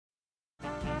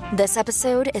This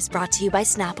episode is brought to you by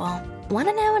Snapple. Want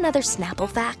to know another Snapple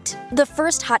fact? The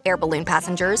first hot air balloon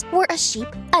passengers were a sheep,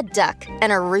 a duck,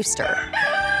 and a rooster.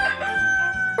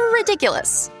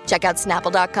 Ridiculous. Check out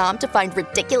Snapple.com to find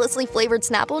ridiculously flavored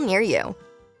Snapple near you.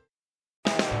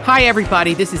 Hi,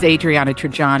 everybody. This is Adriana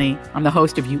Trajani. I'm the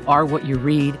host of You Are What You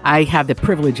Read. I have the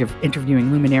privilege of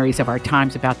interviewing luminaries of our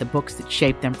times about the books that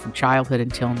shaped them from childhood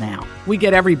until now. We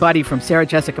get everybody from Sarah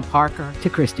Jessica Parker to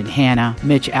Kristen Hanna,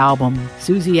 Mitch Albom,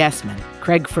 Susie Essman,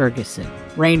 Craig Ferguson,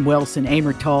 Rainn Wilson,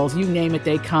 Amor Tolls, you name it,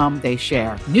 they come, they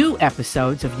share. New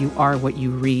episodes of You Are What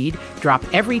You Read drop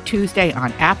every Tuesday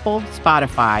on Apple,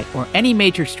 Spotify, or any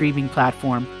major streaming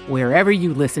platform wherever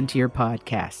you listen to your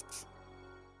podcasts.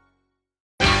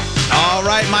 All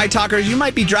right, my talkers, you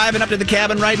might be driving up to the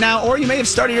cabin right now, or you may have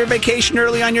started your vacation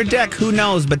early on your deck. Who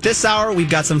knows? But this hour, we've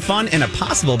got some fun and a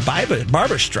possible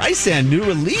Barbra Streisand new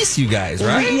release, you guys,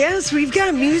 right? Yes, we've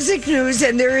got music news,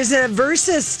 and there is a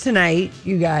Versus tonight,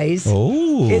 you guys.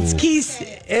 Oh. It's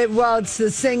it's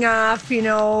the sing-off, you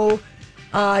know.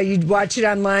 You'd watch it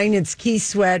online. It's Keith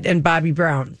Sweat and Bobby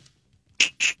Brown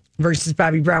versus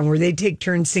Bobby Brown, where they take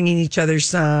turns singing each other's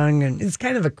song, and it's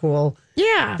kind of a cool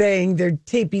thing. They're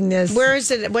taping this. Where is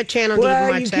it? What channel do you can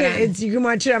watch that on? You can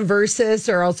watch it on Versus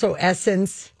or also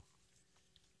Essence.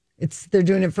 They're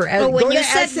doing it for. But when you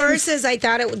said Versus, I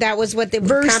thought that was what the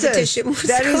competition was.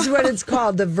 That is what it's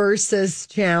called, the Versus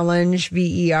Challenge,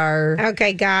 VER.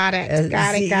 Okay, got it.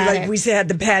 Got it. Like we had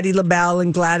the Patti LaBelle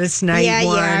and Gladys Knight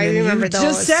one. Yeah, I remember those. You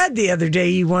just said the other day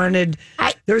you wanted.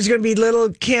 There was going to be Little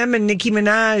Kim and Nicki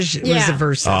Minaj was a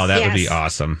Versus. Oh, that would be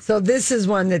awesome. So this is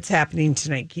one that's happening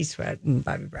tonight. Keith Sweat and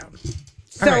Bobby Brown.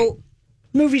 So.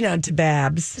 Moving on to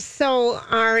Babs. So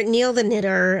our Neil the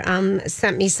Knitter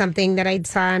sent me something that I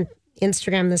saw on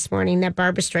Instagram this morning that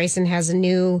Barbra Streisand has a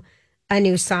new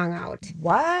song out.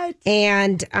 What?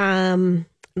 And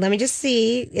let me just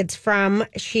see.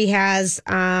 She has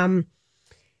let's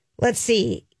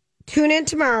see. Tune in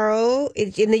tomorrow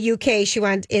in the UK.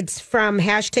 It's from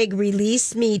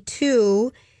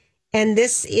 #ReleaseMeToo. And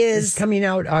this is it's coming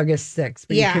out August 6th,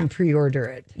 but you can pre-order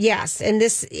it. Yes. And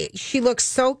she looks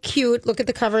so cute. Look at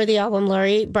the cover of the album,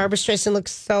 Lori. Barbra Streisand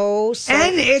looks so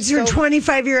and it's her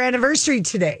 25-year anniversary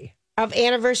today.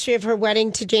 Anniversary of her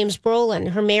wedding to James Brolin,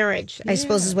 her marriage, I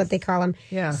suppose is what they call him.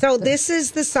 Yeah. So this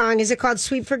is the song. Is it called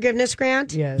Sweet Forgiveness,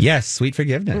 Grant? Yes, Sweet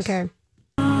Forgiveness. Okay.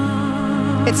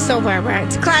 It's so Barbra.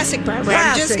 It's classic Barbra.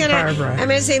 Barbra. I'm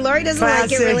gonna say Lori doesn't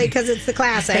like it really because it's the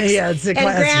classics. Yeah, it's the classic.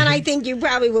 And Grant, I think you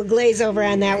probably will glaze over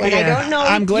on that one. Yeah. I don't know.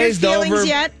 I'm glazed your feelings over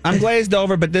yet. I'm glazed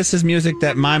over, but this is music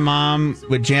that my mom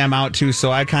would jam out to.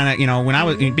 So I kind of, when I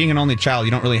was being an only child,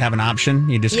 you don't really have an option.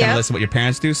 You just kind of listen to what your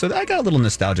parents do. So I got a little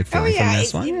nostalgic feeling from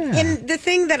this one. Yeah. And the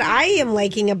thing that I am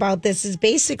liking about this is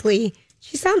basically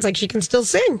she sounds like she can still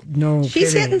sing. No,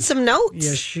 she's kidding. hitting some notes.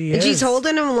 Yes, she is. And she's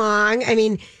holding them long. I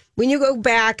mean, when you go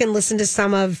back and listen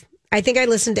to I think I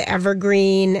listened to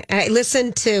Evergreen. I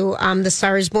listened to The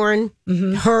Star Is Born,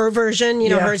 her version,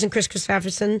 hers and Chris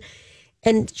Christopherson.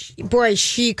 And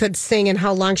she could sing and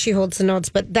how long she holds the notes.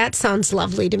 But that sounds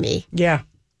lovely to me. Yeah.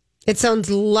 It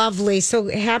sounds lovely. So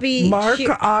happy. Mark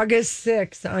August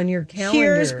 6th on your calendar.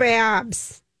 Here's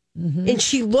Babs. And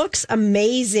she looks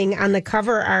amazing on the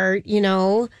cover art,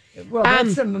 Well,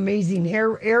 that's some amazing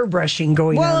airbrushing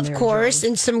going on. Well, of there, course, Joe.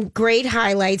 and some great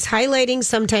highlights. Highlighting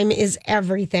sometimes is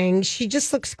everything. She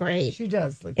just looks great. She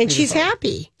does look and beautiful. she's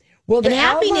happy. Well, and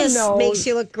happiness makes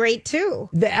you look great, too.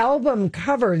 The album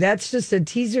cover, that's just a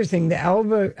teaser thing. The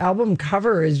album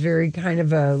cover is very kind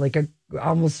of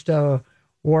almost a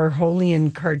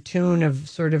Warholian cartoon of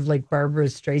sort of like Barbra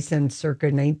Streisand circa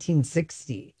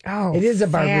 1960. Oh, it is a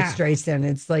Barbra Streisand.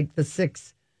 It's like the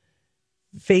 6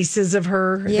 faces of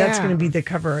her. Yeah. That's going to be the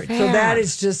cover art. So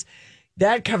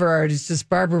that cover art is just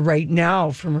Barbara right now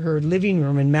from her living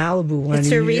room in Malibu. It's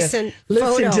a recent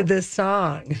listen photo. to this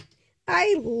song.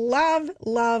 I love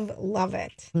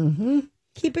it. Mm-hmm.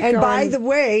 Keep it going. And by the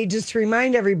way, just to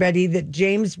remind everybody that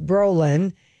James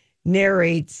Brolin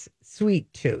narrates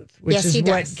Sweet Tooth, which is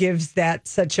what gives that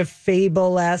such a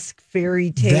fable-esque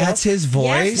fairy tale. That's his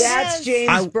voice? Yes, that's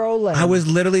James Brolin. I was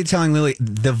literally telling Lily,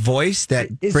 the voice that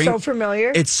is so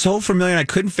familiar. It's so familiar, and I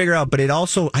couldn't figure out, but it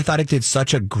also, I thought it did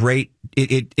such a great,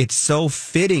 it's so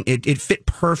fitting. It fit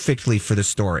perfectly for the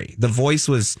story. The voice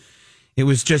was, it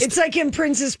was just. It's like in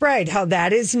Princess Bride, how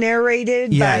that is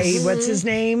narrated by, what's his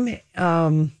name?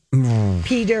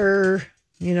 Peter,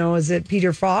 is it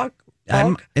Peter Falk?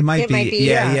 It might be.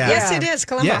 Yeah. Yes, it is.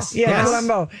 Columbo. Yes. Yeah,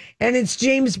 Columbo. And it's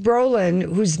James Brolin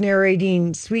who's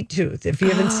narrating Sweet Tooth. If you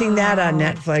haven't seen that on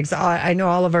Netflix, I know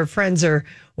all of our friends are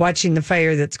watching the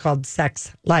fire that's called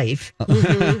Sex Life.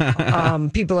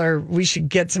 We should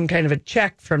get some kind of a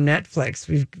check from Netflix.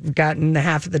 We've gotten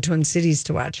half of the Twin Cities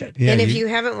to watch it. Yeah, and if you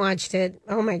haven't watched it,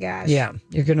 oh my gosh. Yeah,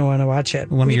 you're going to want to watch it.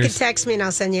 You can text me and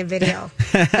I'll send you a video.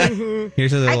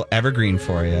 Here's a little evergreen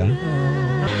for you.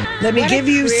 Let me give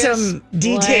you crisp some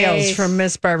details place. from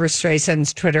Miss Barbara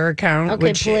Streisand's Twitter account, Okay,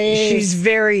 which please. she's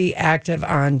very active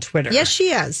on Twitter. Yes,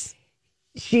 she is.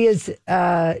 She has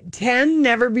 10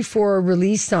 never before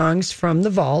released songs from the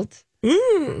vault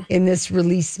in this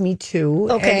Release Me Too.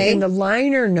 Okay. And in the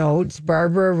liner notes,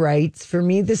 Barbara writes, "For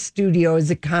me, the studio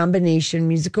is a combination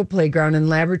musical playground and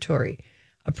laboratory,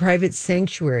 a private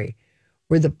sanctuary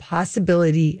where the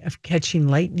possibility of catching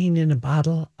lightning in a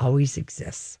bottle always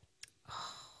exists."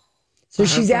 So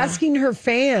she's asking her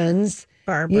fans,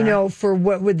 Barbara. for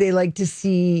what would they like to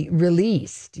see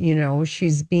released.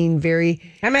 She's being very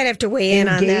I might have to weigh in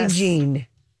on this. engaging.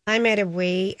 I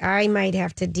might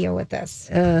have to deal with this.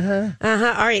 All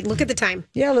right, look at the time.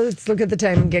 Yeah, let's look at the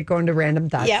time and get going to random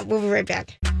thoughts. Yeah, we'll be right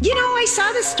back. I saw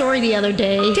this story the other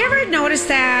day. Did you ever notice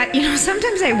that?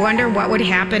 Sometimes I wonder what would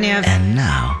happen if And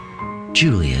now,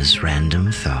 Julia's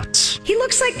random thoughts. he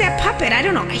looks like that puppet. I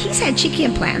don't know. He's had cheeky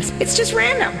implants. It's just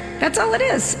random. That's all it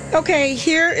is. Okay,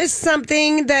 here is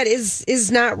something that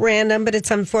is not random, but it's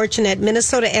unfortunate.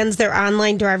 Minnesota ends their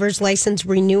online driver's license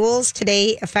renewals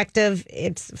today.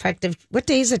 It's effective. What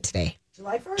day is it today?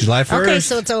 July 1st. Okay,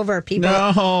 so it's over, people.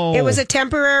 No. It was a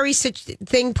temporary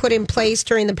thing put in place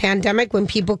during the pandemic when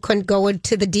people couldn't go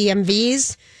to the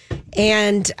DMVs,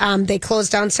 and they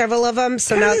closed down several of them.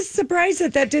 So I'm now surprised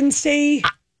that didn't stay.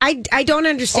 I don't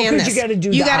understand 'cause this. you gotta do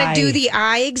You the gotta eye. do the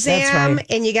eye exam, That's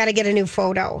right. and you got to get a new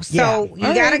photo. So Yeah. you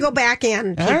All got to right. go back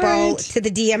in, people, right. to the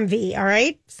DMV. All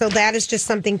right. So that is just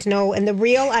something to know. And the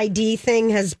real ID thing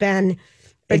has been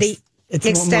It's one more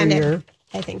extended. year.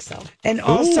 I think so. And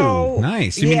also,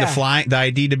 nice. You mean the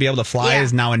ID to be able to fly Yeah.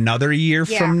 is now another year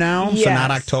Yeah. from now? So Yes.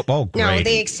 not October. Oh, great. No,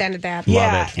 they extended that.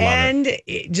 Love it. and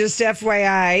just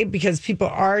FYI, because people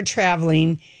are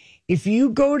traveling, if you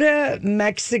go to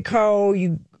Mexico,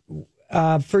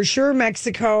 for sure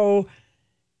Mexico.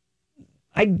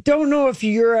 I don't know if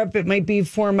Europe, it might be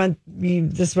 4 month.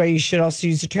 This way, you should also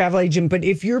use a travel agent. But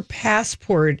if your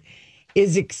passport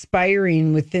is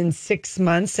expiring within 6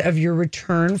 months of your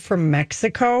return from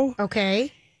Mexico,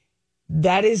 Okay.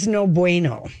 that is no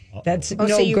bueno. That's no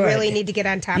So you good. really need to get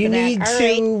on top You of that. need All to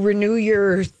right. renew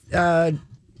your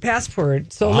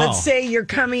passport. So Wow. let's say you're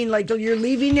coming, like you're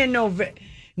leaving in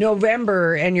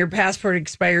November and your passport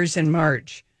expires in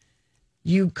March.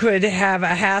 You could have a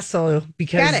hassle Got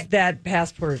because it. that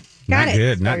passport. Got Not it.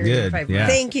 good. Not Expired in good. 5 Yeah.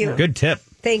 months. Thank you. Good tip.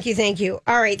 Thank you.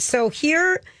 All right. So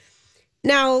here,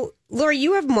 now, Laura,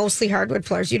 you have mostly hardwood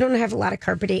floors. You don't have a lot of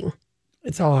carpeting.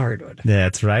 It's all hardwood.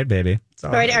 That's right, baby. It's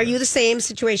all Right? Are hardwood. you the same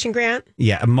situation, Grant?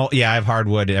 Yeah. I have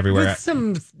hardwood everywhere. With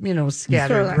some,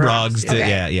 scattered Sort of Rugs.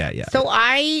 Okay. Yeah. So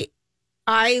I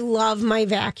love my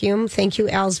vacuum. Thank you,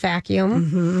 Al's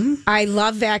Vacuum. I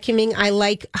love vacuuming. I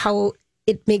like how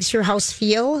it makes your house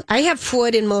feel. I have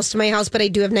wood in most of my house, but I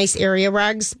do have nice area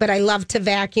rugs. But I love to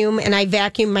vacuum, and I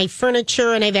vacuum my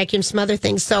furniture, and I vacuum some other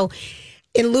things. So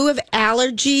in lieu of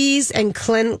allergies and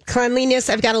cleanliness,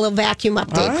 I've got a little vacuum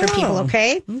update for people,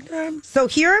 okay? So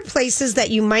here are places that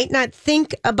you might not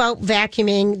think about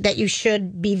vacuuming that you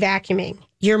should be vacuuming.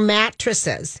 Your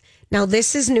mattresses. Now,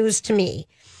 this is news to me.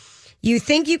 You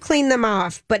think you clean them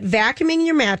off, but vacuuming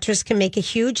your mattress can make a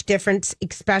huge difference,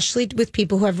 especially with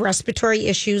people who have respiratory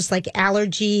issues like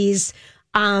allergies.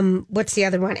 What's the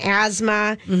other one?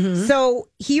 Asthma. So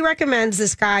he recommends,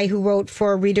 this guy who wrote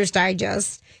for Reader's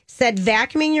Digest, said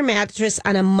vacuuming your mattress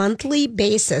on a monthly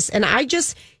basis. And I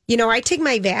just, I take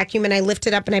my vacuum and I lift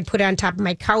it up and I put it on top of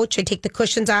my couch. I take the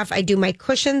cushions off. I do my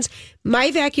cushions.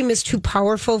 My vacuum is too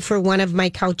powerful for one of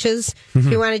my couches. If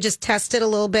you want to just test it a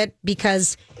little bit,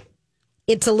 because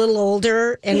it's a little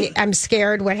older and I'm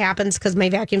scared what happens because my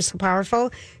vacuum's so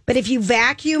powerful. But if you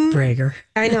vacuum, Bragger.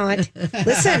 I know it.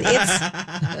 Listen,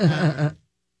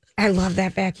 I love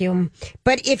that vacuum.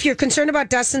 But if you're concerned about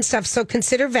dust and stuff, so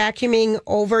consider vacuuming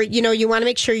over, you want to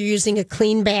make sure you're using a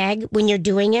clean bag when you're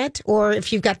doing it, or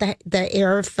if you've got the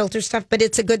air filter stuff, but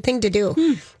it's a good thing to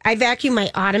do. I vacuum my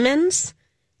ottomans.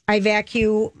 I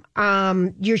vacuum,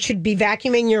 you should be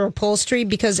vacuuming your upholstery,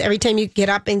 because every time you get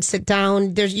up and sit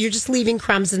down, you're just leaving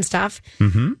crumbs and stuff.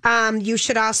 You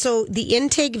should also, the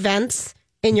intake vents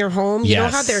in your home, you know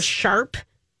how they're sharp?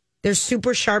 They're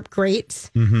super sharp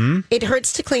grates. Mm-hmm. It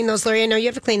hurts to clean those, Lori. I know you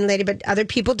have a cleaning lady, but other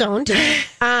people don't. So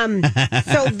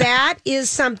that is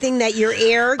something that your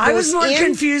air goes I was more in.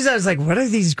 confused. I was like, what are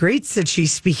these grates that she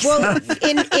speaks of?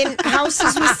 In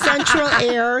houses with central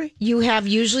air, you have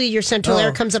usually your central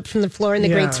air comes up from the floor and the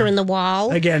grates are in the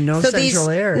wall. Again, no central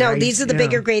air. No, these are the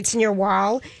bigger grates in your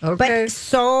wall. Okay. But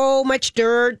so much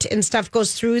dirt and stuff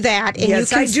goes through that. And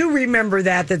yes, you can, I do remember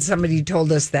that somebody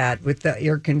told us that with the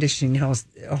air conditioning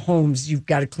homes, you've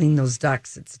got to clean those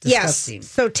ducts. It's disgusting. Yes.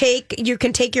 So you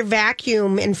can take your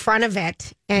vacuum in front of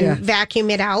it and vacuum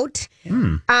it out.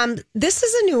 This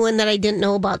is a new one that I didn't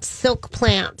know about, silk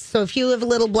plants. So if you have a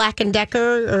little Black &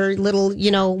 Decker or little,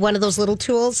 one of those little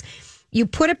tools, you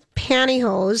put a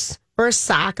pantyhose or a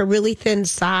sock, a really thin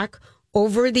sock,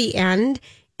 over the end,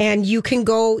 and you can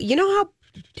go, you know how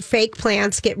fake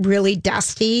plants get really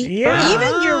dusty? Yeah. Or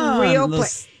even your real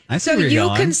plants. So you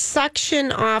going. can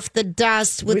suction off the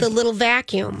dust with a little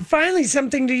vacuum. Finally,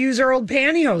 something to use our old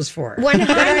pantyhose for. 100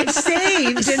 I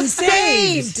saved and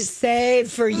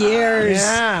saved for years.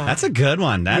 Yeah. That's a good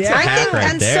one. That's a I hack think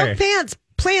right on there. silk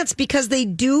plants, because they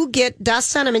do get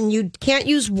dust on them, and you can't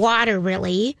use water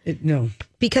really No.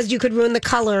 because you could ruin the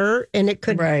color, and it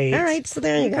could. Right. All right. So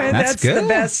there you go. Okay, That's that's good. the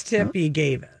best tip he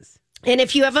gave us. And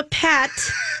if you have a pet.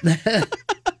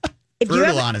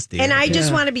 Brutal honesty. And I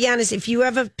just want to be honest, if you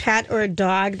have a pet or a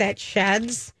dog that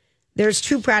sheds, there's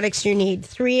 2 products you need.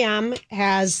 3M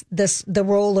has the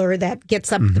roller that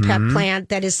gets up the pet plant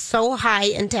that is so high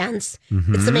intense.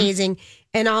 It's amazing.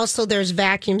 And also there's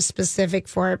vacuum specific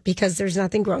for it because there's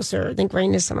nothing grosser than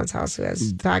going to someone's house who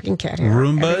has dog and cat hair.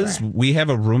 Roombas. everywhere. We have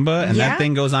a Roomba, and that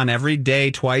thing goes on every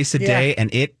day, twice a day,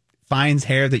 and it finds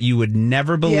hair that you would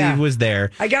never believe was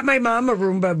there. I got my mom a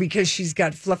Roomba because she's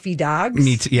got fluffy dogs.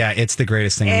 Me too. Yeah, it's the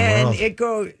greatest thing in the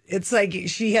world. It's like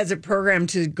she has it programmed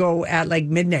to go at like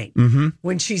midnight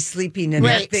when she's sleeping, and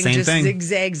Right. that thing Same just thing.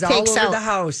 zigzags all Takes over out. the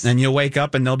house. And you'll wake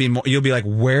up and you'll be like,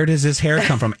 where does this hair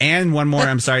come from? And one more,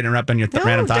 I'm sorry to interrupt on your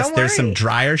random thoughts. don't There's some worry.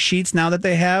 dryer sheets now that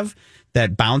they have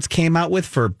that Bounce came out with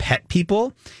for pet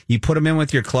people. You put them in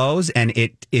with your clothes, and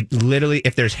it literally,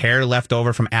 if there's hair left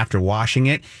over from after washing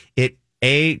it, it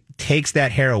takes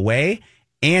that hair away,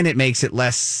 and it makes it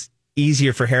less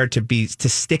easier for hair to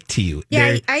stick to you.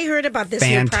 Yeah, They're I heard about this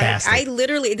fantastic. new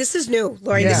product. This is new,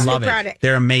 Lori. This is a new love product. it.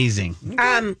 They're amazing.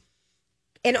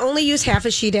 And only use half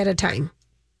a sheet at a time.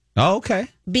 Oh, okay.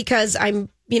 Because I'm,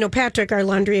 Patrick, our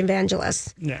laundry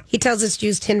evangelist. Yeah. He tells us to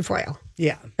use tinfoil.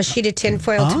 Yeah. A sheet of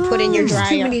tinfoil to put in your There's dryer.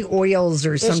 too many oils or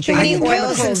There's something. too many oils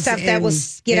and Chemicals stuff that will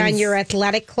get on in- your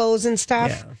athletic clothes and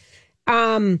stuff.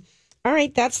 All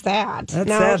right, that's that. That's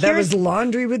Now, that. That here's- was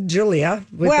laundry with Julia.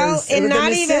 With and with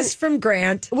not an even- assist from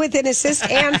Grant. with an assist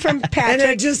and from Patrick.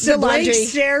 And just the a blank laundry.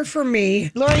 stare from me.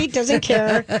 Lori doesn't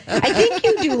care. I think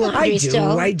you do laundry I do,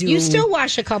 still. I do. You still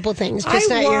wash a couple things, just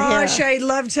not your hair. I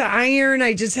love to iron.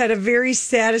 I just had a very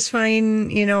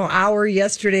satisfying, hour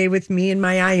yesterday with me and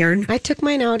my iron. I took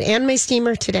mine out and my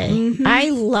steamer today. Mm-hmm. I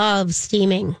love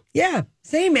steaming. Yeah,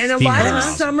 same. And a Steam lot of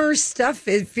room. summer stuff,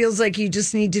 it feels like you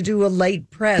just need to do a light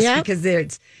press Yep. because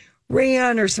it's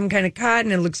rayon or some kind of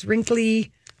cotton. It looks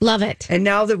wrinkly. Love it. And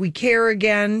now that we care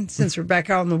again, since we're back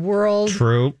out in the world,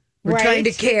 True. we're Right. trying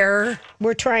to care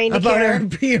We're trying to about care. our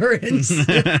appearance.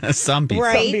 Some people.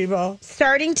 Right. Some people.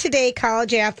 Starting today,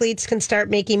 college athletes can start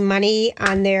making money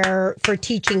for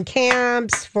teaching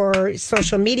camps, for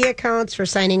social media accounts, for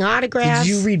signing autographs.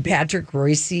 Did you read Patrick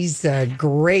Royce's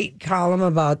great column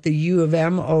about the U of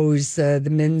M owes the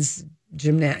men's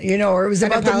gymnastic, or it was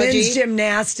about the apology? men's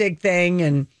gymnastic thing,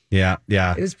 and Yeah,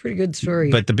 yeah. it was a pretty good story.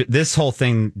 But this whole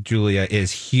thing, Julia,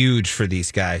 is huge for these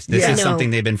guys. This Yeah. is I know.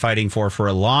 something they've been fighting for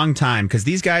a long time because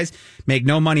these guys make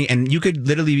no money. And you could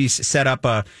literally be set up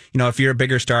if you're a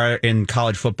bigger star in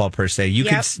college football per se, you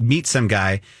Yep. could meet some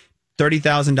guy,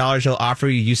 $30,000 he'll offer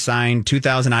you, you sign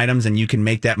 2,000 items, and you can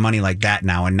make that money like that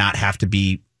now and not have to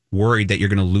be worried that you're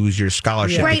going to lose your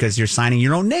scholarship Right. because you're signing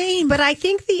your own name. But I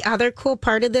think the other cool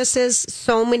part of this is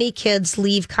so many kids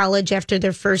leave college after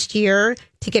their first year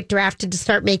to get drafted to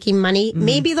start making money.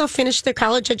 Maybe they'll finish their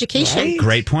college education,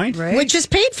 Great point. Right. which is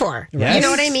paid for. Yes. You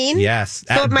know what I mean? Yes.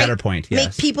 So it might Better point. Yes.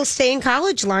 make people stay in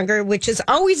college longer, which is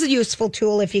always a useful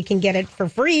tool if you can get it for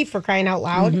free, for crying out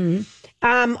loud.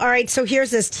 All right, so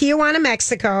here's this. Tijuana,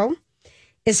 Mexico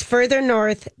is further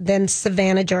north than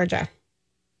Savannah, Georgia.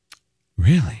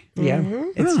 Really? yeah,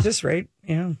 it's just right.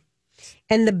 Yeah.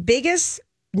 And the biggest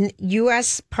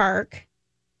U.S. park,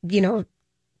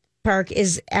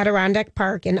 is Adirondack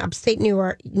Park in upstate New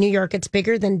York. It's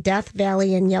bigger than Death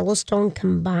Valley and Yellowstone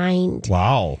combined.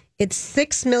 Wow. It's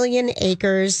 6 million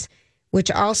acres,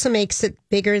 which also makes it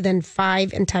bigger than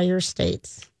 5 entire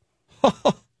states.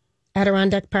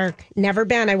 Adirondack Park. Never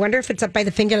been. I wonder if it's up by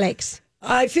the Finger Lakes.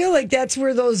 I feel like that's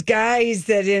where those guys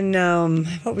that in,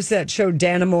 what was that show,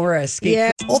 Dannemora escaped.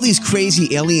 Yeah. All these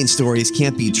crazy alien stories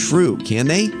can't be true, can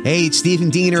they? Hey, it's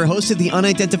Stephen Diener, host of the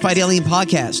Unidentified Alien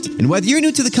Podcast. And whether you're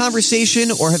new to the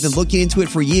conversation or have been looking into it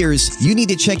for years, you need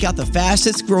to check out the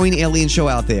fastest growing alien show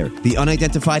out there, the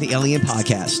Unidentified Alien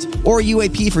Podcast, or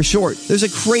UAP for short. There's a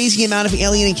crazy amount of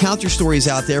alien encounter stories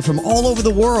out there from all over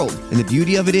the world. And the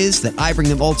beauty of it is that I bring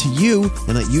them all to you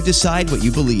and let you decide what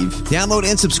you believe. Download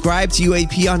and subscribe to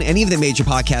UAP on any of the major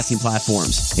podcasting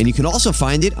platforms. And you can also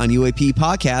find it on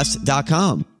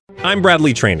UAPpodcast.com. I'm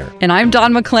Bradley Trainer. And I'm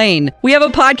Don McClain. We have a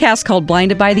podcast called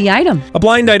Blinded by the Item. A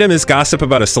blind item is gossip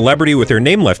about a celebrity with their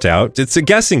name left out. It's a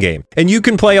guessing game, and you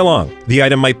can play along. The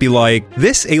item might be like,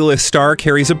 this A-list star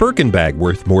carries a Birkin bag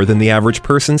worth more than the average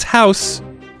person's house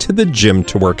to the gym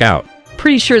to work out.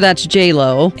 Pretty sure that's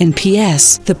J-Lo. And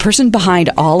P.S. the person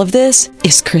behind all of this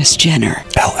is Kris Jenner,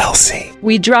 LLC.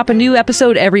 We drop a new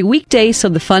episode every weekday so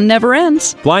the fun never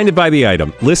ends. Blinded by the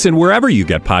Item. Listen wherever you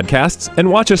get podcasts and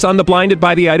watch us on the Blinded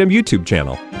by the Item YouTube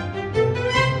channel.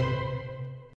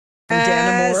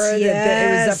 Dannemora,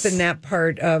 yes. it was up in that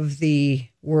part of the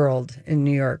world in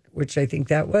New York, which I think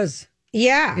that was.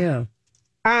 Yeah. Yeah.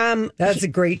 That's a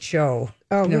great show.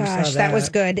 Oh gosh, that was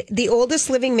good. The oldest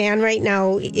living man right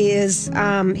now is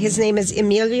his name is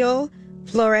Emilio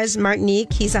Flores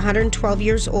Martinique. He's 112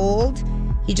 years old.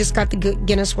 He just got the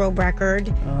Guinness World Record.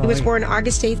 He was born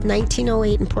August 8th,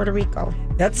 1908 in Puerto Rico.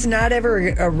 That's not ever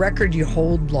a record you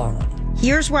hold long.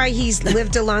 Here's why he's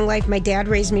lived a long life. My dad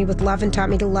raised me with love and taught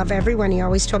me to love everyone. He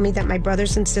always told me that my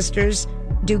brothers and sisters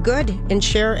do good and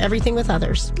share everything with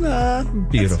others.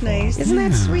 Beautiful. That's nice. Isn't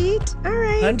that sweet? All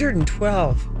right.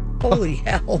 112. Holy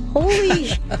hell.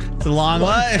 Holy. It's a long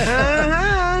life.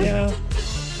 Uh-huh. Yeah.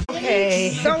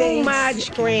 Okay. So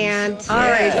much, Grant. All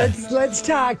right, let's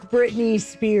talk Britney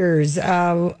Spears.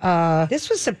 This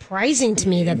was surprising to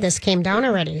me that this came down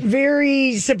already.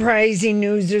 Very surprising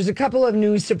news. There's a couple of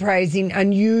new surprising,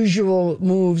 unusual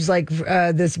moves like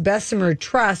this Bessemer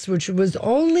Trust, which was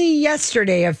only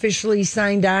yesterday officially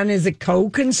signed on as a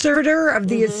co-conservator of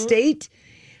the estate.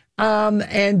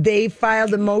 And they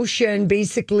filed a motion.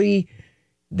 Basically,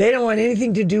 they don't want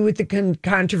anything to do with the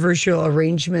controversial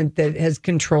arrangement that has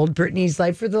controlled Britney's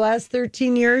life for the last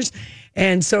 13 years.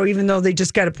 And so even though they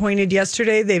just got appointed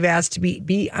yesterday, they've asked to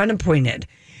be unappointed.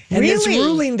 And this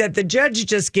ruling that the judge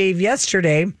just gave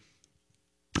yesterday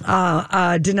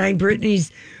denied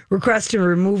Britney's request to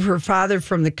remove her father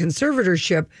from the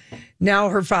conservatorship. Now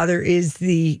her father is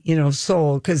the,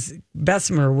 sole, because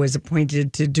Bessemer was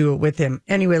appointed to do it with him.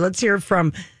 Anyway, let's hear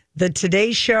from the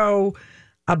Today Show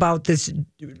about this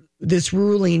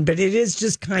ruling, but it is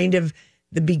just kind of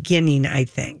the beginning, I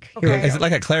think. Okay. Is it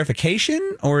like a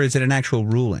clarification or is it an actual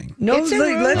ruling? No,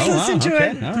 let's listen to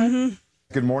it. All right. Mm-hmm.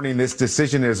 Good morning. This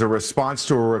decision is a response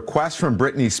to a request from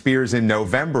Britney Spears in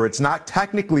November. It's not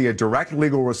technically a direct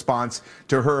legal response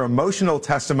to her emotional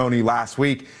testimony last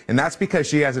week, and that's because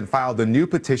she hasn't filed a new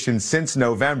petition since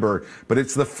November. But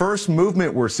it's the first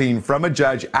movement we're seeing from a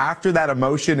judge after that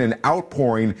emotion and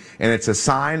outpouring, and it's a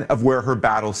sign of where her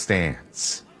battle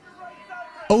stands.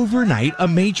 Overnight, a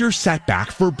major setback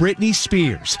for Britney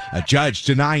Spears, a judge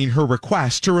denying her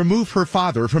request to remove her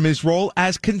father from his role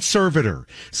as conservator,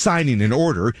 signing an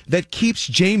order that keeps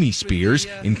Jamie Spears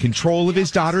in control of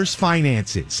his daughter's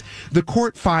finances. The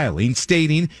court filing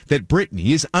stating that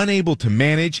Britney is unable to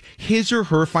manage his or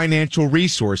her financial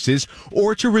resources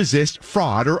or to resist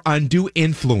fraud or undue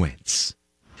influence.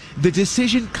 The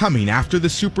decision coming after the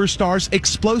superstar's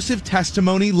explosive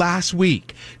testimony last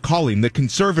week, calling the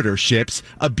conservatorships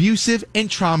abusive and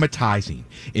traumatizing.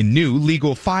 In new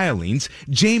legal filings,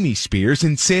 Jamie Spears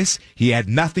insists he had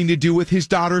nothing to do with his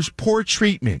daughter's poor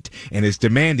treatment and is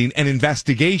demanding an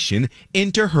investigation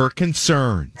into her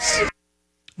concerns.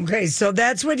 Okay, so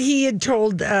that's what he had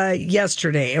told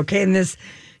yesterday. Okay, and this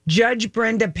Judge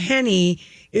Brenda Penny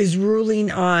is ruling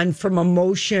on from a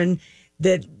motion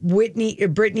that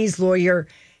Britney's lawyer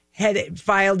had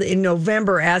filed in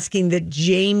November asking that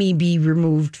Jamie be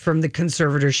removed from the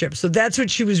conservatorship. So that's what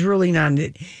she was ruling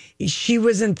on. She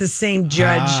wasn't the same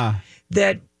judge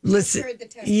that listened.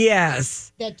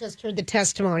 Yes. That just heard the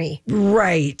testimony.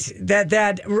 Right.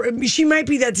 That she might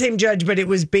be that same judge, but it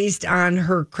was based on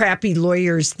her crappy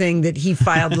lawyer's thing that he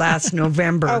filed last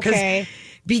November. Okay.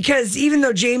 Because even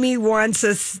though Jamie wants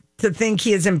us to think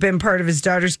he hasn't been part of his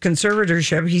daughter's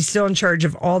conservatorship, he's still in charge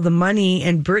of all the money,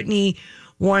 and Britney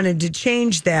wanted to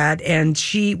change that, and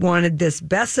she wanted this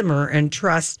Bessemer and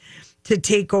Trust to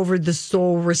take over the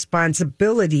sole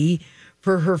responsibility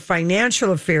for her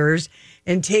financial affairs,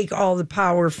 and take all the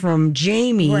power from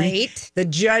Jamie. Right. The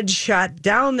judge shot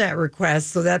down that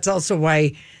request. So that's also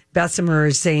why Bessemer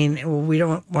is saying, well, we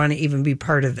don't want to even be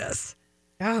part of this.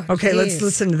 Oh, okay, geez. let's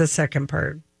listen to the second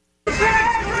part.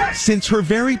 Since her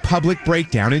very public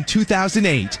breakdown in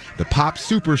 2008, the pop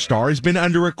superstar has been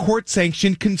under a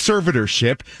court-sanctioned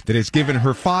conservatorship that has given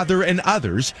her father and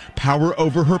others power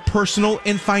over her personal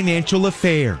and financial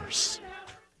affairs.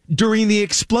 During the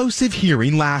explosive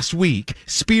hearing last week,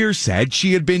 Spears said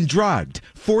she had been drugged,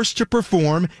 forced to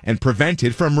perform, and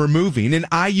prevented from removing an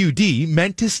IUD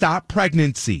meant to stop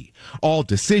pregnancy. All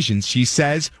decisions, she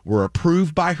says, were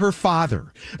approved by her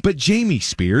father. But Jamie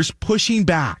Spears pushing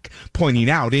back, pointing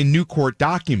out in new court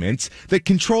documents that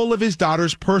control of his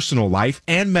daughter's personal life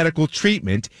and medical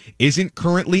treatment isn't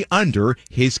currently under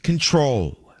his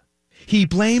control. He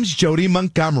blames Jody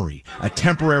Montgomery, a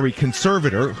temporary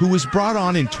conservator who was brought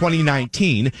on in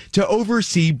 2019 to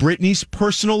oversee Britney's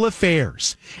personal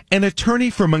affairs. An attorney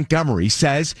for Montgomery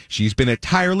says she's been a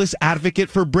tireless advocate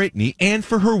for Britney and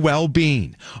for her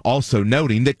well-being, also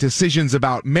noting that decisions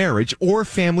about marriage or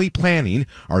family planning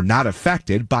are not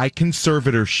affected by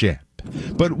conservatorship.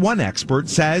 But one expert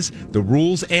says the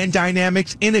rules and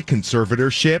dynamics in a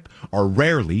conservatorship are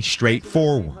rarely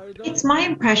straightforward. It's my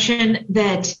impression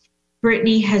that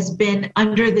Britney has been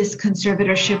under this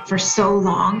conservatorship for so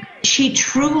long. She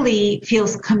truly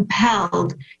feels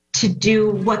compelled to do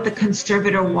what the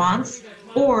conservator wants,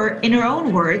 or in her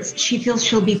own words, she feels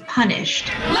she'll be punished.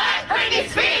 Let Britney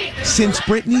speak! Since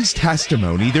Britney's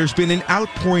testimony, there's been an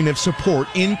outpouring of support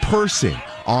in person,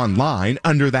 online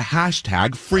under the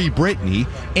hashtag #FreeBritney,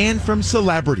 and from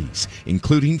celebrities,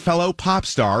 including fellow pop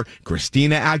star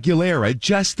Christina Aguilera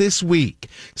just this week.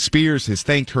 Spears has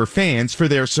thanked her fans for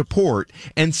their support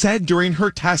and said during her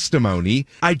testimony,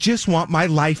 "I just want my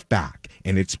life back,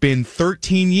 and it's been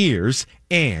 13 years,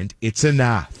 and it's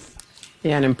enough."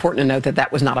 Yeah, and important to note that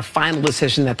that was not a final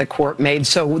decision that the court made.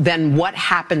 So then what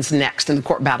happens next in the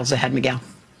court battles ahead, Miguel?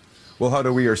 Well,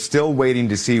 Hoda, we are still waiting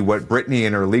to see what Britney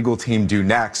and her legal team do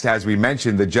next. As we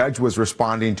mentioned, the judge was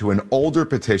responding to an older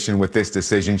petition with this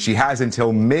decision. She has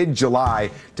until mid-July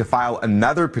to file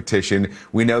another petition.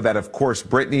 We know that, of course,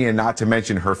 Britney, and not to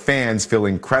mention her fans, feel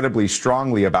incredibly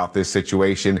strongly about this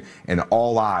situation, and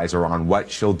all eyes are on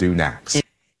what she'll do next.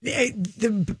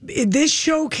 This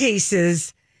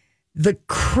showcases the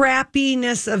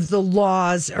crappiness of the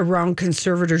laws around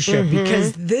conservatorship,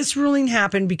 because this ruling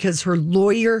happened because her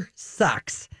lawyer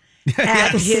sucks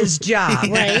at his job.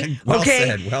 Right. Well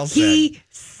said. He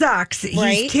sucks. Right.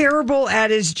 He's terrible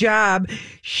at his job.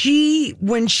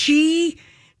 When she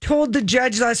told the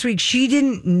judge last week she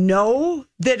didn't know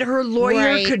that her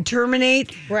lawyer could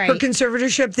terminate her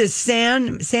conservatorship. This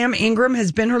Sam Ingram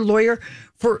has been her lawyer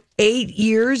for 8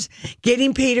 years,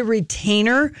 getting paid a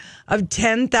retainer of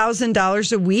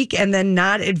 $10,000 a week and then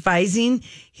not advising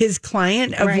his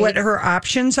client of what her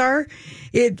options are.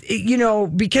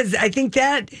 Because I think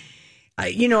that,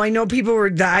 I know people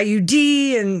were the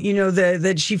IUD and,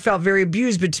 that she felt very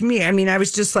abused. But to me, I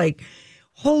was just like,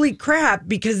 holy crap,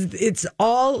 because it's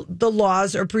all the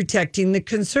laws are protecting the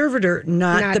conservator,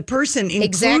 not the person,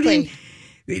 including. Exactly.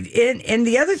 And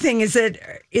the other thing is that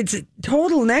it's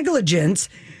total negligence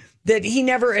that he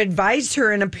never advised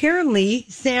her. And apparently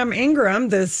Sam Ingram,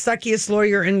 the suckiest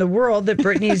lawyer in the world that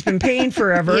Britney's been paying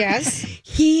forever,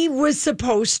 he was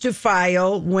supposed to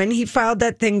file, when he filed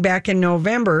that thing back in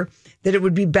November, that it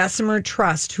would be Bessemer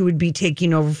Trust who would be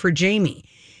taking over for Jamie.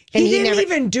 And he didn't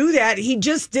even do that. He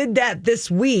just did that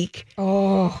this week.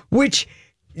 So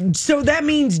that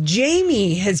means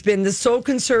Jamie has been the sole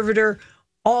conservator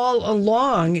all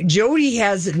along. Jody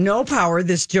has no power,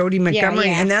 this Jody Montgomery.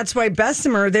 And that's why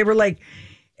Bessemer, they were like,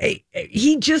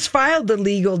 he just filed the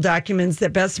legal documents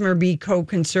that Bessemer be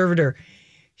co-conservator.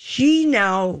 She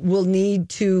now will need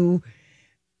to,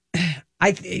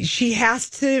 she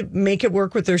has to make it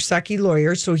work with her sucky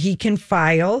lawyer so he can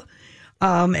file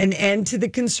an end to the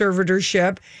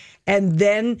conservatorship. And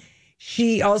then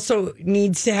she also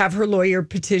needs to have her lawyer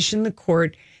petition the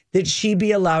court that she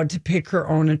be allowed to pick her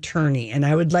own attorney. And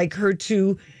I would like her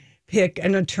to pick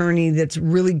an attorney that's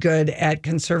really good at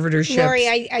conservatorship. Lori,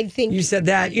 I think you said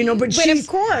that, but of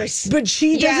course. But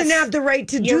she doesn't have the right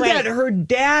to do that. Her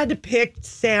dad picked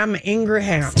Sam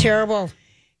Ingraham. It's terrible.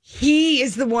 He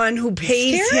is the one who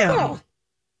pays him.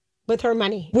 With her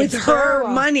money. With her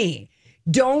money.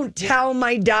 Don't tell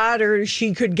my daughter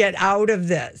she could get out of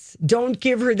this. Don't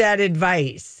give her that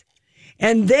advice.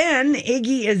 And then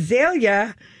Iggy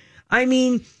Azalea,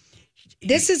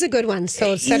 this is a good one,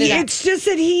 so set it up. It's just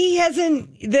that he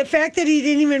hasn't, the fact that he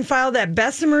didn't even file that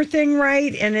Bessemer thing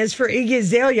right, and as for Iggy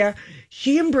Azalea,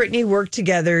 she and Britney worked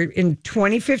together in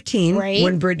 2015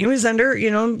 when Britney was under,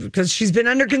 because she's been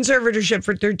under conservatorship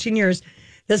for 13 years,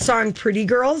 the song Pretty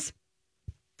Girls.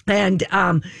 And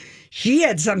she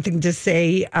had something to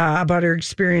say about her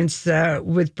experience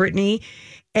with Britney.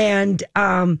 And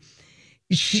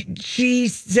she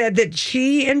said that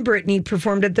she and Britney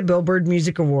performed at the Billboard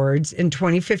Music Awards in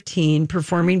 2015,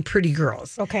 performing Pretty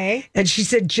Girls. Okay. And she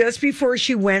said just before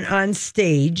she went on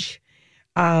stage,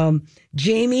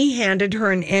 Jamie handed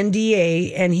her an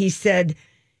NDA and he said,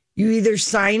 you either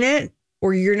sign it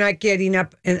or you're not getting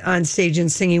up on stage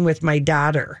and singing with my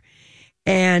daughter.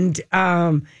 And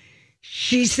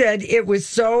she said it was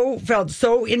felt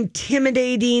so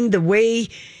intimidating the way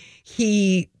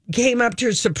he came up to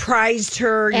her, surprised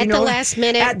her. At the last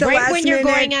minute, when you're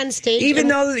going on stage. Even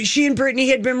though she and Britney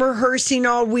had been rehearsing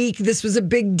all week, this was a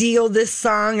big deal, this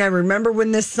song. I remember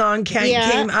when this song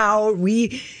came out,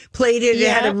 we played it. It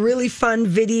had a really fun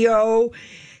video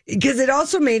because it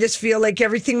also made us feel like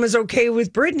everything was okay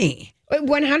with Britney.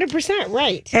 100%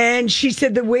 right. And she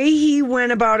said the way he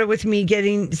went about it with me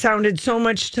sounded so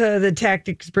much to the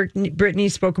tactics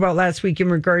Britney spoke about last week in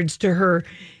regards to her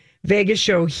Vegas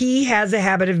show. He has a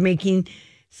habit of making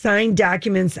signed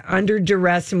documents under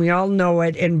duress, and we all know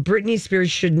it. And Britney Spears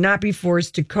should not be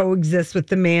forced to coexist with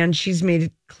the man she's made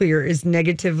it clear is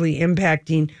negatively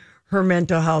impacting her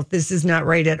mental health. This is not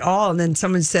right at all. And then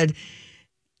someone said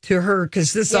to her,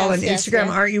 because this is all on Instagram,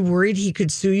 aren't you worried he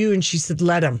could sue you? And she said,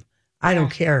 let him. I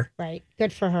don't care. Right.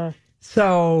 Good for her.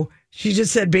 So she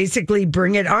just said, basically,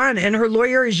 bring it on. And her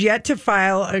lawyer is yet to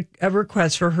file a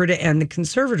request for her to end the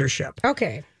conservatorship.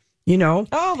 Okay.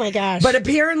 Oh my gosh. But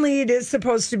apparently it is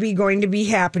supposed to be going to be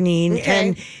happening.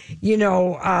 Okay.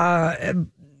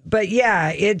 And, but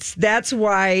yeah, that's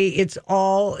why it's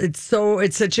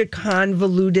such a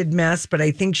convoluted mess. But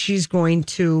I think she's going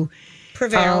to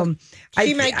prevail.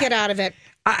 She might get out of it.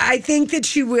 I think that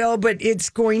she will, but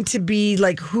it's going to be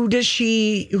like, who does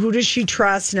she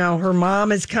trust now? Her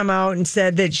mom has come out and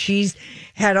said that she's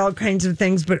had all kinds of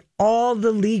things, but all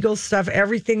the legal stuff,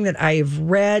 everything that I've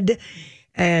read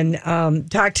and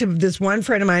talked to this one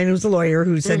friend of mine who's a lawyer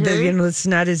who said that, it's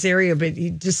not his area, but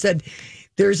he just said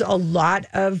there's a lot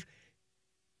of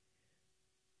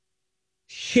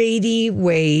shady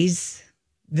ways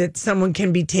that someone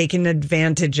can be taken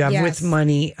advantage of with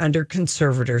money under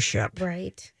conservatorship.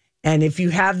 Right. And if you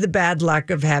have the bad luck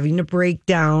of having a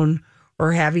breakdown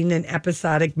or having an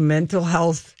episodic mental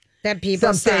health that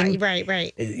people something,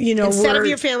 right. Instead of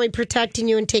your family protecting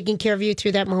you and taking care of you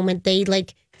through that moment, they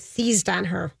seized on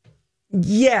her.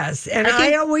 Yes. And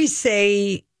I always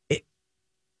say,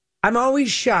 I'm always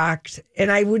shocked,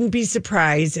 and I wouldn't be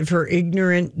surprised if her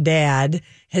ignorant dad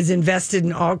has invested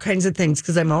in all kinds of things,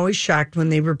 because I'm always shocked when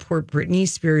they report Britney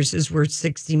Spears is worth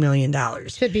 $60 million.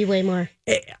 Should be way more.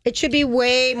 It should be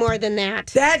way more than that.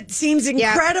 That seems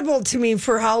incredible to me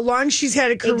for how long she's had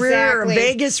a career, a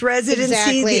Vegas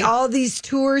residency, all these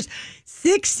tours.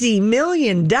 $60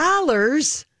 million.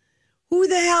 Who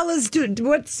the hell is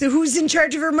who's in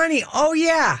charge of her money? Oh,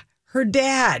 yeah, her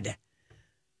dad.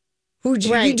 Who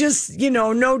you just,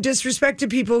 no disrespect to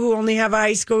people who only have a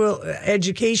high school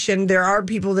education. There are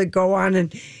people that go on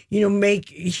and, make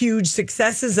huge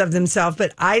successes of themselves.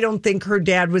 But I don't think her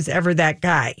dad was ever that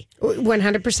guy.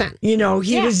 100%.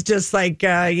 He was just like,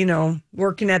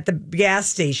 working at the gas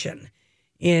station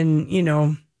in,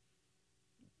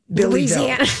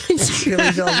 Louisiana.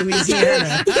 Billyville,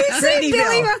 Louisiana. You say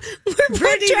Billyville.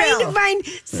 We're trying to find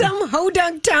some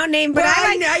hodunk town name, but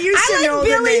I used to know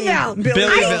Billyville.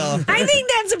 Billyville. I think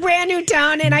that's a brand new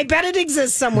town, and I bet it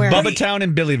exists somewhere. Bubba Town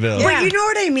in Billyville. Yeah. But you know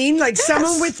what I mean? Like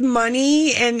someone with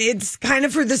money, and it's kind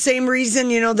of for the same reason,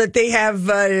 that they have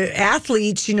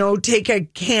athletes, take a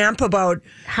camp about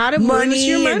how to lose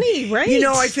your money, right?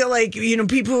 I feel like,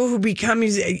 people who become,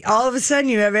 all of a sudden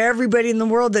you have everybody in the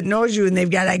world that knows you, and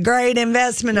they've got a great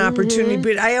investment opportunity,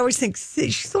 but I always think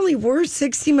she's only worth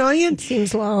 $60 million.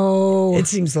 Seems low. It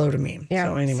seems low to me. Yeah,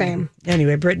 so anyway. Same.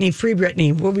 Anyway, Britney, free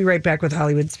Britney. We'll be right back with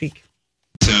Hollywood Speak.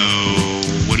 So,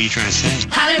 what are you trying to say?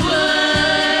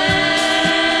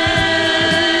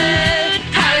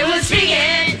 Hollywood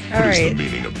Speaking. All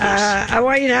right. I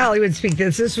want you to Hollywood Speak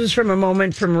this. This was from a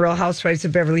moment from Real Housewives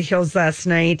of Beverly Hills last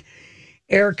night.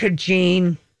 Erica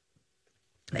Jane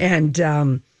and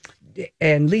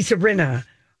Lisa Rinna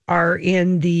are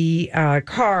in the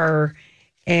car,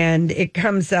 and it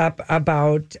comes up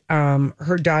about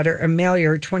her daughter, Amelia,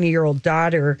 her 20-year-old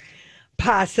daughter,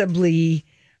 possibly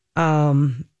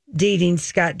dating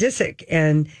Scott Disick.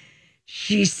 And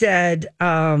she said...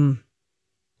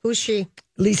 Who's she?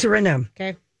 Lisa Rinna.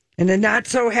 Okay. In a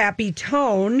not-so-happy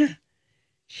tone,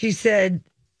 she said,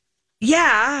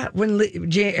 yeah, when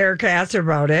Erica asked her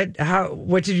about it,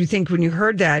 what did you think when you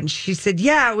heard that? And she said,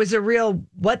 yeah, it was a real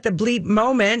what the bleep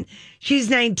moment. She's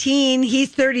 19,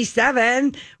 he's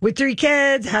 37 with 3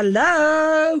 kids.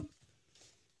 Hello.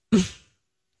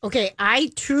 Okay, I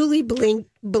truly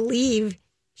believe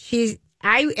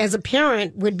I, as a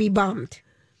parent, would be bummed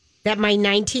that my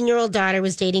 19-year-old daughter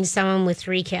was dating someone with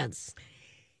 3 kids.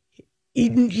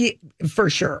 For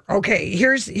sure. Okay,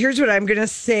 here's what I'm going to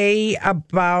say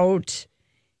about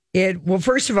it. Well,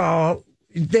 first of all,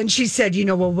 then she said,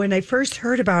 when I first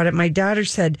heard about it, my daughter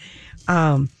said,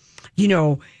 that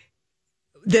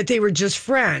they were just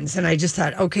friends. And I just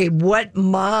thought, okay, what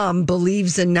mom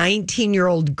believes a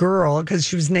 19-year-old girl, because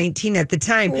she was 19 at the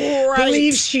time,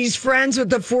 believes she's friends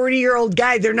with a 40-year-old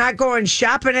guy? They're not going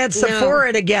shopping at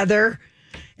Sephora together.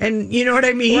 And you know what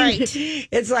I mean? Right.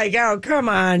 It's like, oh, come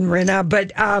on, Rinna.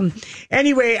 But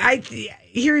anyway,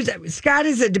 Scott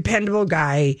is a dependable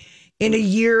guy. In a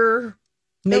year,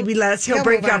 maybe less, he'll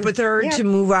break up with her to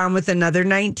move on with another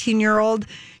 19-year-old.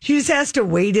 She just has to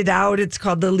wait it out. It's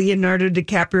called the Leonardo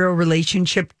DiCaprio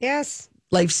relationship. Yes.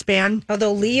 Lifespan.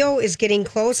 Although Leo is getting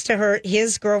close to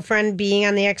his girlfriend being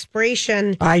on the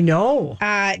expiration. I know.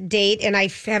 Date, and I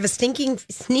have a sneaky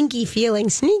feeling.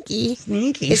 Sneaky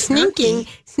is sneaking.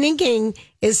 Sneaking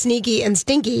is sneaky and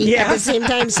stinky at the same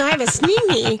time. So I have a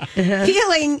sneaky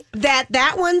feeling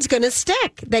that one's going to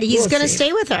stick. That he's going to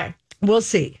stay with her. We'll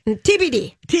see.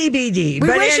 TBD.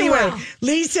 But anyway,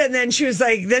 Lisa, and then she was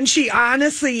like, then she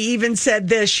honestly even said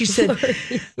this. She said,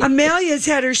 Amalia's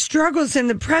had her struggles in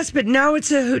the press, but now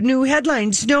it's a new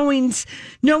headlines. No one's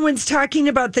talking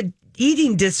about the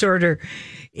eating disorder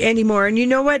anymore. And you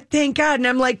know what? Thank God. And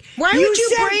I'm like, why would you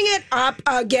bring it up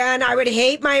again? I would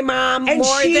hate my mom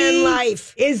more than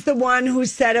life. Is the one who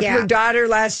set up her daughter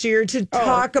last year to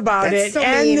talk about it,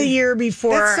 and the year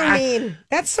before.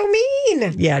 That's so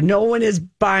mean. Yeah, no one is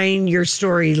buying your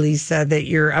story, Lisa, that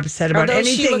you're upset about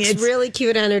anything. She looks really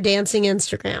cute on her dancing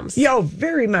Instagrams. Yo,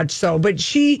 very much so. But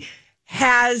she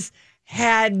has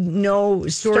had no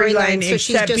storyline so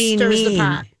except just being stirs mean. The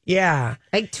pot. Yeah.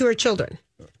 Like to her children.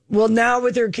 Well, now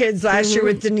with her kids, last year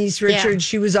with Denise Richards,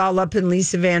 she was all up in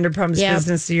Lisa Vanderpump's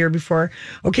business the year before.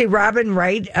 Okay, Robin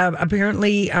Wright,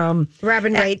 apparently...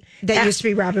 Robin Wright, that used to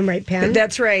be Robin Wright Penn.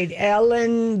 That's right.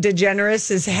 Ellen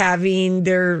DeGeneres is having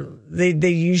they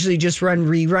usually just run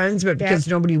reruns, but because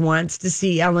nobody wants to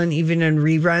see Ellen even in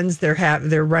reruns,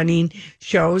 they're running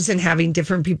shows and having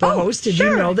different people host. Did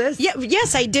you know this? Yeah,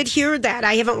 yes, I did hear that.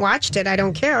 I haven't watched it. I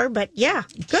don't care, but yeah.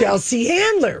 Good. Chelsea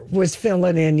Handler was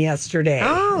filling in yesterday.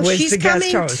 Oh, she's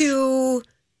coming to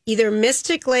either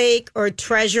Mystic Lake or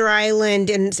Treasure Island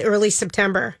in early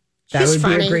September. That would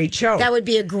be a great show. That would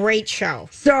be a great show.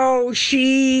 So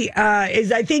she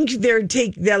is. I think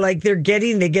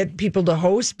they get people to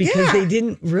host because they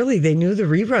knew the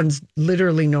reruns.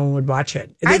 Literally, no one would watch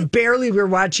it. They barely were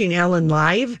watching Ellen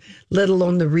live, let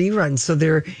alone the reruns. So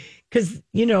because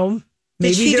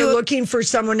maybe they're looking for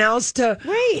someone else to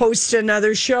host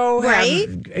another show,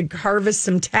 harvest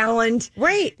some talent.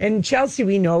 Right. And Chelsea,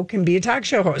 we know, can be a talk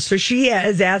show host. So she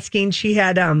is asking, she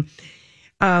had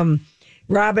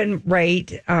Robin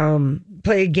Wright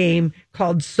play a game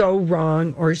called So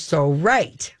Wrong or So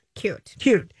Right.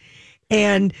 Cute.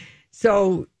 And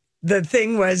so the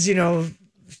thing was,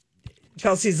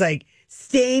 Chelsea's like,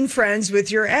 staying friends with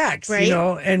your ex,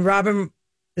 and Robin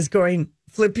is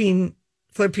flipping,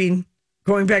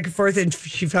 going back and forth, and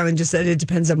she finally just said, it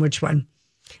depends on which one.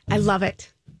 I love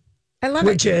it.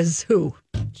 Which is who?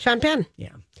 Sean Penn.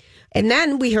 Yeah. And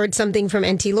then we heard something from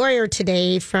NT Lawyer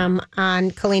today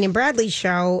on Colleen and Bradley's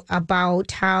show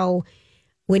about how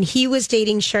when he was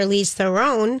dating Charlize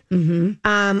Theron,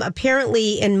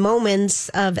 apparently in moments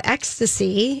of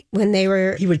ecstasy, when they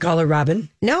were... He would call her Robin?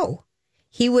 No.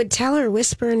 He would tell her,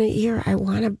 whisper in her ear, I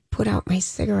want to put out my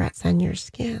cigarettes on your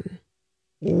skin.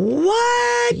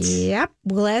 What? Yep.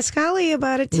 We'll ask Holly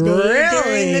about it today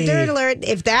during the Dirt Alert.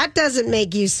 If that doesn't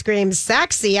make you scream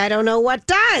sexy, I don't know what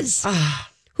does.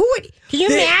 Who would? Can you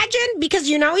imagine? Because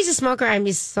he's a smoker.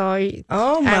 I'm sorry.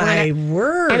 Oh, my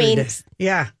word. I mean,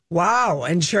 yeah. Wow.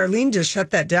 And Charlene just shut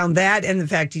that down. That and the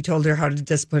fact he told her how to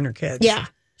discipline her kids. Yeah.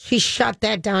 She shut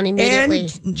that down immediately.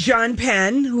 And John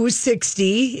Penn, who's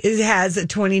 60, has a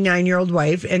 29-year-old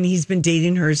wife, and he's been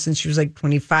dating her since she was like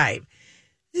 25.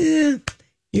 It's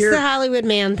the Hollywood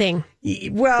man thing.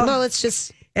 Well, it's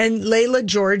just... And Layla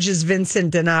George is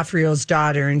Vincent D'Onofrio's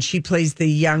daughter, and she plays the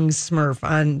young Smurf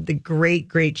on the great,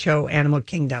 great show Animal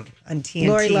Kingdom on TNT,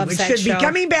 Lori loves which that should show. be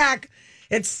coming back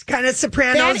It's kind of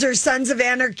Sopranos or Sons of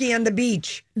Anarchy on the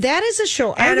beach. That is a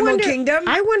show. Animal Kingdom.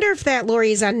 I wonder if that,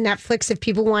 Lori, is on Netflix if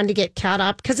people wanted to get caught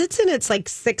up, because it's in its like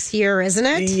 6th year, isn't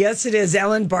it? Yes, it is.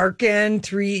 Ellen Barkin,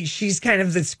 3. She's kind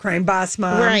of this crime boss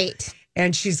mom. Right.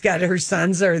 And she's got her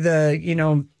sons are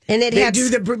and they do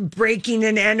the breaking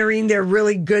and entering. They're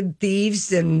really good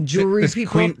thieves and jewelry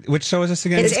people. Which show is this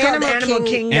again? It's called Animal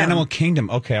Kingdom. Animal Kingdom.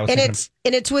 Okay.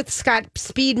 It's with Scott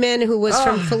Speedman, who was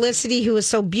from Felicity, who was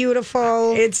so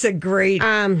beautiful. It's a great.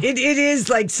 It is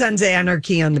like Sons of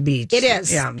Anarchy on the beach. It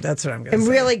is. Yeah, that's what I'm going to say.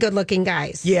 And really good looking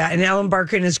guys. Yeah, and Ellen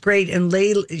Barkin is great. And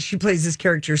she plays this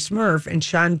character Smurf, and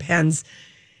Sean Penn's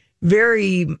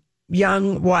very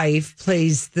young wife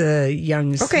plays the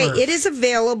young Smurf. Okay, it is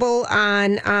available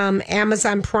on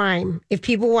Amazon Prime if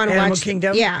people want to watch. Animal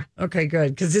Kingdom? Yeah. Okay, good.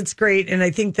 Because it's great. And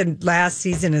I think the last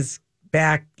season is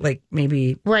back like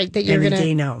maybe right, that you're any gonna,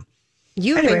 day now.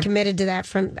 You've been committed to that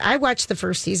I watched the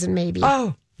first season maybe.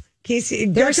 Oh, Casey,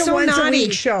 they're so once naughty. A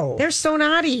week show. They're so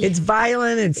naughty. It's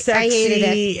violent, it's sexy, I hated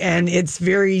it. And it's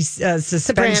very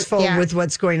suspenseful with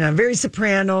what's going on. Very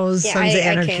Sopranos, Sons of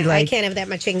Anarchy. I can't have that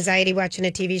much anxiety watching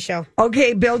a TV show.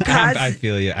 Okay, Bill Cosby. I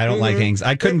feel you. I don't like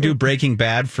anxiety. I couldn't do Breaking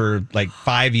Bad for like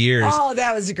 5 years. Oh,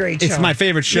 that was a great show. It's my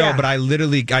favorite show, but I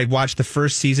watched the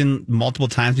first season multiple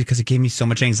times because it gave me so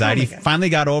much anxiety. Finally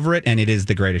got over it, and it is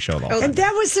the greatest show of all time. And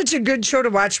that was such a good show to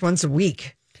watch once a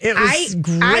week. It was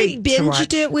great. I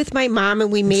binged it with my mom,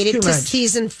 and we made it to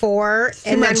season 4,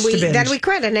 and then we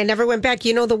quit, and I never went back.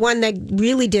 You know, the one that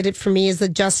really did it for me is the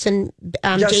Jason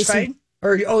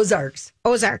or Ozarks.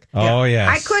 Ozark. Oh yeah,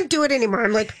 I couldn't do it anymore.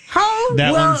 I'm like, how?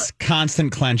 That one's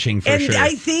constant clenching for sure. And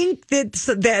I think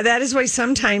that is why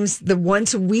sometimes the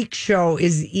once a week show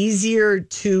is easier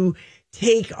to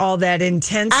take all that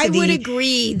intensity. I would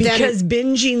agree. Because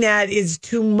binging that is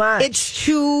too much.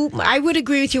 I would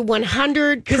agree with you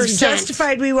 100%. Because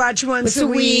Justified we watch once a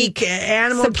week.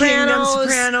 Animal Kingdom,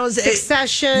 Sopranos.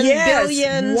 Succession,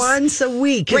 Billions. Once a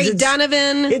week. Ray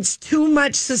Donovan. It's too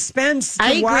much suspense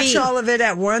to watch all of it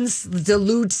at once.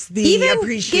 Dilutes the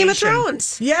appreciation. Game of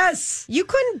Thrones. Yes. You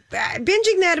couldn't,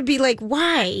 binging that would be like,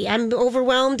 why? I'm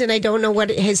overwhelmed and I don't know what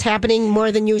is happening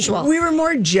more than usual. We were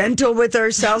more gentle with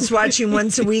ourselves watching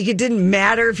once a week. It didn't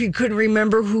matter if you couldn't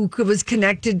remember who was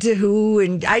connected to who.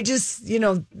 And I just,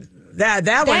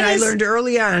 that one I learned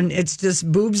early on. It's just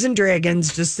boobs and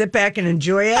dragons. Just sit back and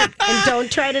enjoy it. And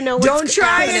don't try to know what's Don't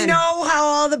try to know how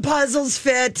all the puzzles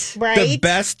fit. Right? The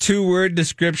best 2-word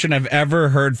description I've ever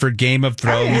heard for Game of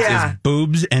Thrones is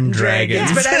boobs and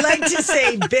dragons. But I like to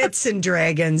say bits and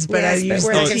dragons, but I use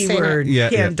the T word.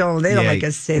 They don't like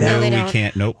us to say that. No, we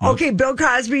can't. Nope. Okay, Bill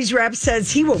Cosby's rep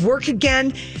says he will work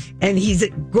again, and he's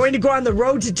going to go on the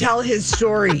road to tell his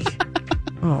story.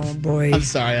 Oh, boy. I'm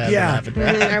sorry.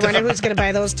 I wonder who's going to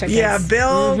buy those tickets. Yeah,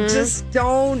 Bill, just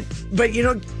don't. But,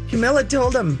 Camilla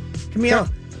told him, Camille,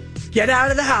 get out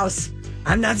of the house.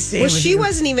 I'm not staying with you. She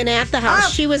wasn't even at the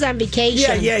house. She was on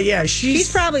vacation. Yeah.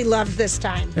 She's probably loved this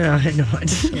time. Yeah, I know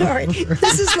it. All right.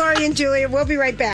 This is Lori and Julia. We'll be right back.